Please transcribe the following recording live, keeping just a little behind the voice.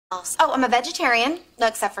else? Oh, I'm a vegetarian, no,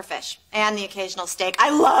 except for fish and the occasional steak. I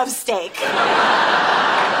love steak.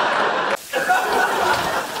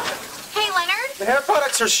 Hey, Leonard. The hair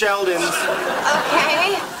products are Sheldon's.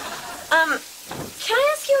 Okay. Can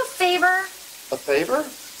I ask you a favor? A favor?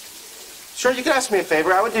 Sure, you can ask me a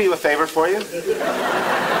favor. I would do you a favor for you.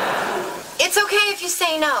 It's okay if you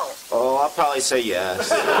say no. Oh, I'll probably say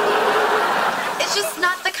yes. It's just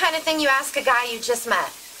not the kind of thing you ask a guy you just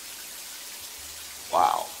met.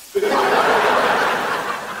 Wow.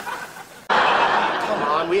 Come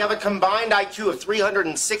on, we have a combined IQ of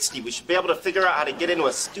 360. We should be able to figure out how to get into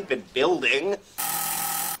a stupid building.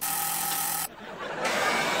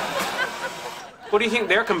 What do you think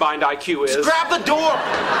their combined IQ is? Just grab the door!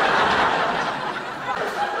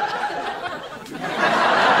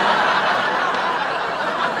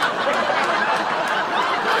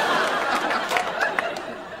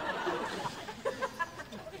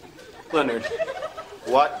 Leonard.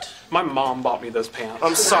 What? My mom bought me those pants.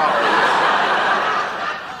 I'm sorry.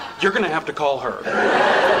 You're gonna have to call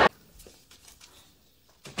her.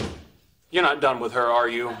 You're not done with her, are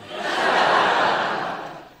you?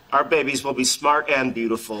 Our babies will be smart and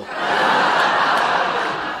beautiful.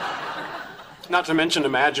 Not to mention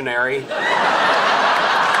imaginary.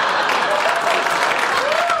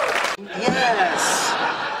 Yes!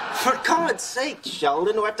 For God's sake,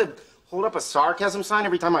 Sheldon, do I have to hold up a sarcasm sign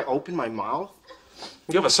every time I open my mouth?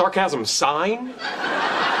 You have a sarcasm sign?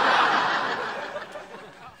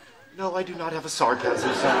 No, I do not have a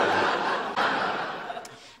sarcasm sign.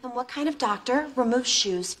 And what kind of doctor removes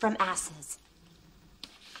shoes from asses?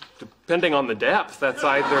 Depending on the depth, that's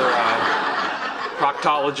either a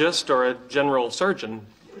proctologist or a general surgeon.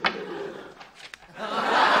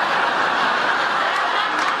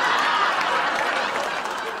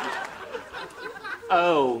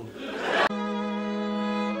 Oh.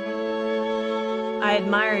 I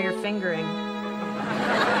admire your fingering.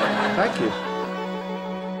 Thank you.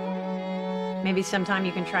 Maybe sometime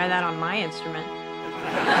you can try that on my instrument.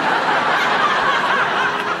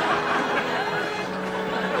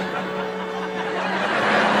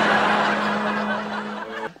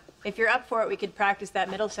 If you're up for it, we could practice that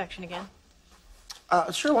middle section again.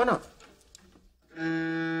 Sure, why not?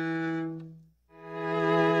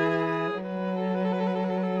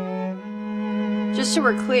 Just so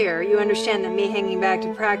we're clear, you understand that me hanging back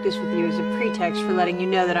to practice with you is a pretext for letting you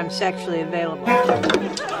know that I'm sexually available.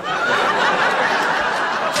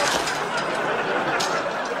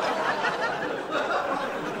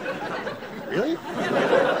 Really?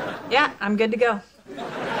 Yeah, I'm good to go.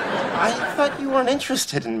 I thought you weren't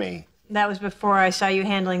interested in me. That was before I saw you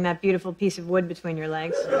handling that beautiful piece of wood between your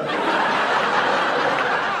legs.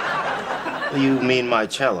 You mean my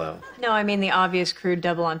cello? No, I mean the obvious crude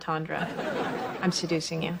double entendre. I'm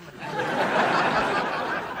seducing you.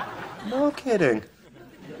 No kidding.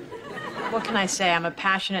 What can I say? I'm a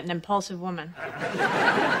passionate and impulsive woman.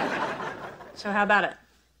 So how about it?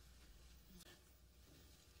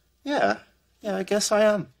 Yeah, I guess I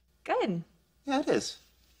am. Good. Yeah, it is.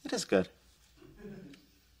 It is good.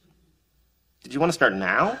 Did you want to start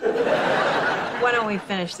now? Why don't we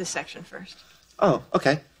finish this section first? Oh,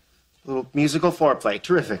 okay. A little musical foreplay.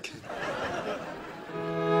 Terrific.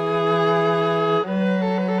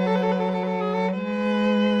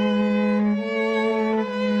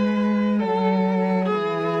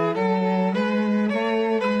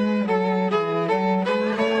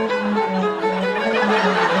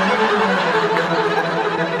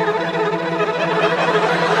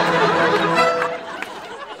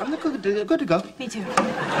 Good to go. Me too. Who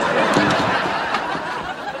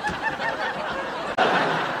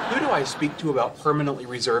do I speak to about permanently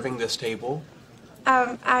reserving this table?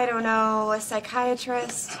 I don't know, a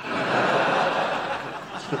psychiatrist.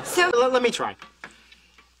 So, Let me try.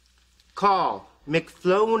 Call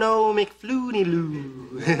McFlono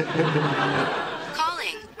McFlooney-Loo.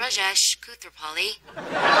 Calling Rajesh Kuthrapalli.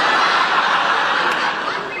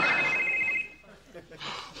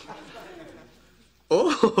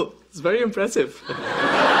 Oh, it's very impressive.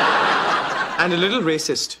 And a little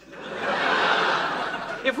racist.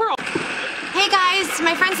 If we're all... hey guys,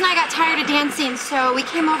 my friends and I got tired of dancing, so we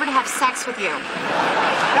came over to have sex with you.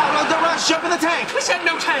 Now, the rush, jump in the tank. We said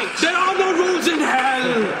no tanks. There are no rules in hell.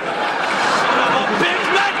 A big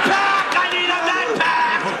med pack! I need a med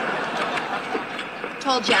pack!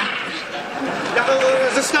 Told ya. Now,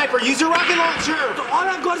 there's a sniper. Use your rocket launcher. All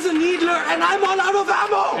I've got is a needler, and I'm all out of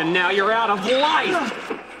ammo. And now you're out of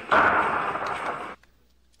life!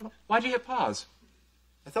 Why'd you hit pause?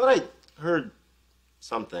 I thought I heard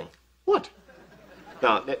something. What?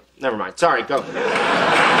 No, never mind. Sorry, go.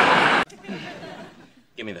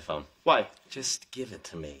 Give me the phone. Why? Just give it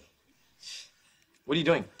to me. What are you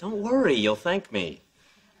doing? Don't worry, you'll thank me.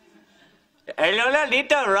 Hello,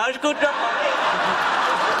 Lalita, Rajkutra.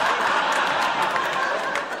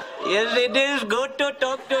 Yes, it is good to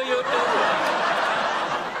talk to you too.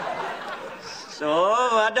 So,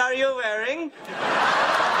 what are you wearing?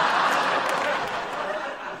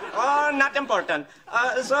 Oh, not important.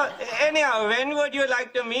 So, anyhow, when would you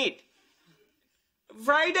like to meet?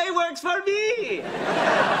 Friday works for me.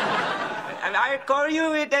 And I'll call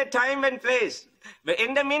you at a time and place. But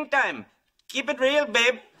in the meantime, keep it real,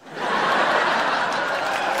 babe.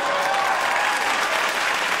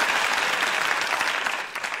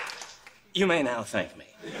 You may now thank me.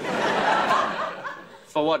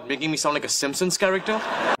 For what? Making me sound like a Simpsons character?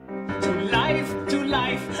 To life,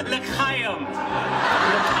 l'chaim.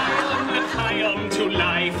 L'chaim, to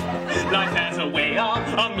life. Life has a way of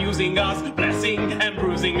amusing us, blessing and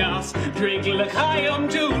bruising us. Drink l'chaim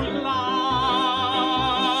to life.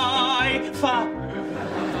 I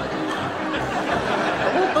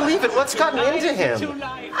don't believe it. What's gotten into him?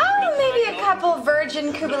 Oh, maybe a couple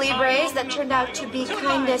virgin Cuba Libres that turned out to be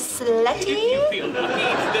kinda slutty.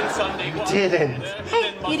 Didn't.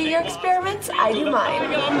 Hey, you do your experiments, I do mine.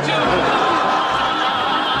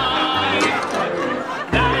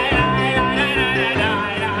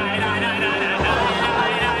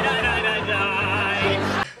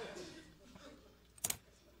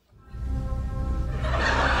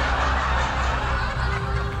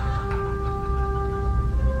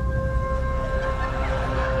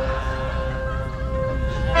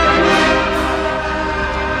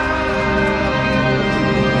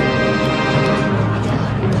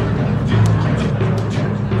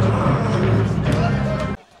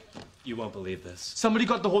 You won't believe this. Somebody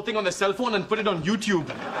got the whole thing on their cell phone and put it on YouTube.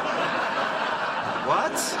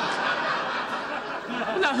 What?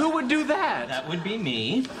 Now, who would do that? That would be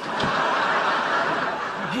me.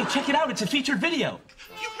 Hey, check it out. It's a featured video.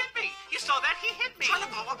 You hit me. You saw that? He hit me. Trying to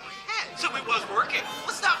blow up my head. So it was working.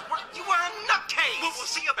 What's not working? You were a nutcase. We'll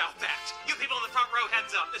see about that. You people in the front row,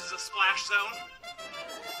 heads up. This is a splash zone.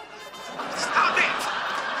 Stop it!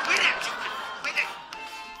 Quit it! Quit it!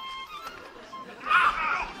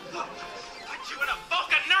 Ow! Put you in a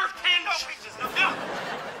Vulcan nerve pinch! No!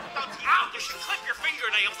 Ow! You should clip your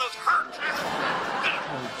fingernails. Those hurt.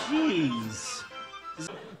 Jeez.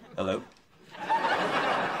 Hello?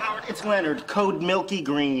 Howard, it's Leonard. Code Milky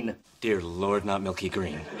Green. Dear Lord, not Milky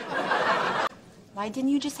Green. Why didn't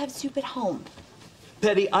you just have soup at home?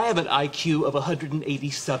 Betty, I have an IQ of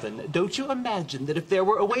 187. Don't you imagine that if there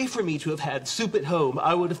were a way for me to have had soup at home,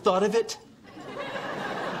 I would have thought of it?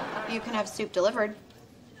 You can have soup delivered.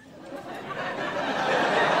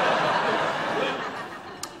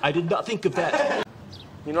 I did not think of that.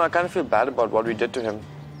 You know, I kind of feel bad about what we did to him.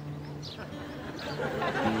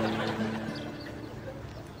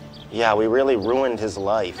 Yeah, we really ruined his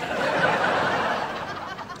life.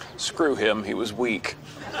 Screw him, he was weak.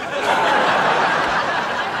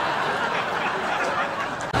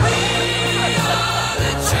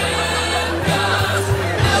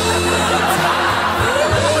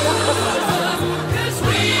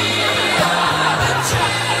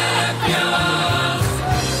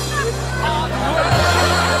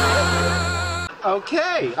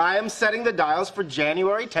 Okay, I am setting the dials for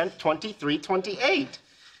January 10th, 2328.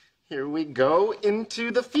 Here we go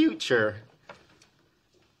into the future.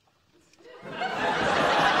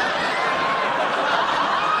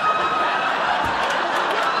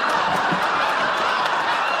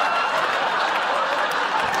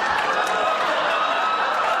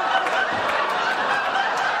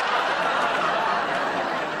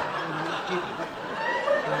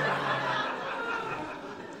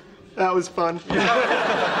 That was fun.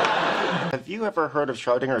 Have you ever heard of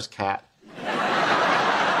Schrodinger's cat?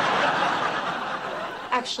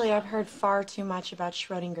 Actually, I've heard far too much about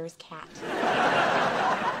Schrodinger's cat.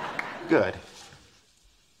 Good.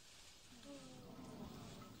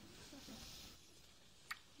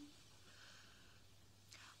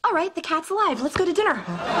 All right, the cat's alive. Let's go to dinner.